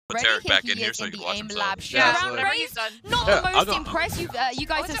already. Tarek back Here in he here is so in he the can watch Aimlab himself. shoot-around whenever race. he's done. Not Yeah, the I'll most go. impressive you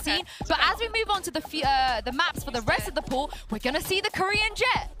guys have okay. seen, but as we move on to the maps for the rest of the pool, we're gonna see the Korean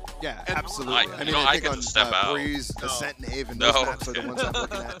Jet. Yeah, And absolutely. I- I you mean, know, I I think get on to step out. Breeze, No. Ascent, and Haven, No. those maps are the ones I'm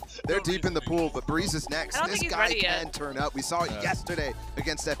looking at. They're deep in the pool, but Breeze is next. I don't This think he's guy ready can yet. turn up. We saw it yesterday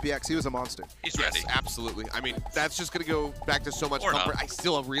against FBX. He was a monster. He's ready. Yes, absolutely. I mean, that's just going to go back to so much Or comfort. not. I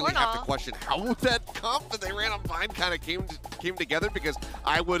still really Or have to not. question how that comp that they ran on Vine kind of came together, because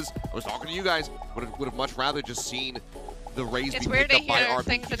I was talking to you guys, would have much rather just seen the Rays It's be weird picked to up by hear RP.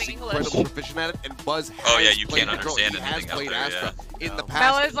 things in He's English. incredibly proficient at it, and Buzz has Oh, yeah, you played can't Control. understand He has anything out played there, Astra in the Bella's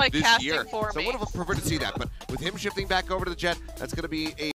past like this casting year. for So I me. would have preferred to see that, but with him shifting back over to the Jet, that's going to be a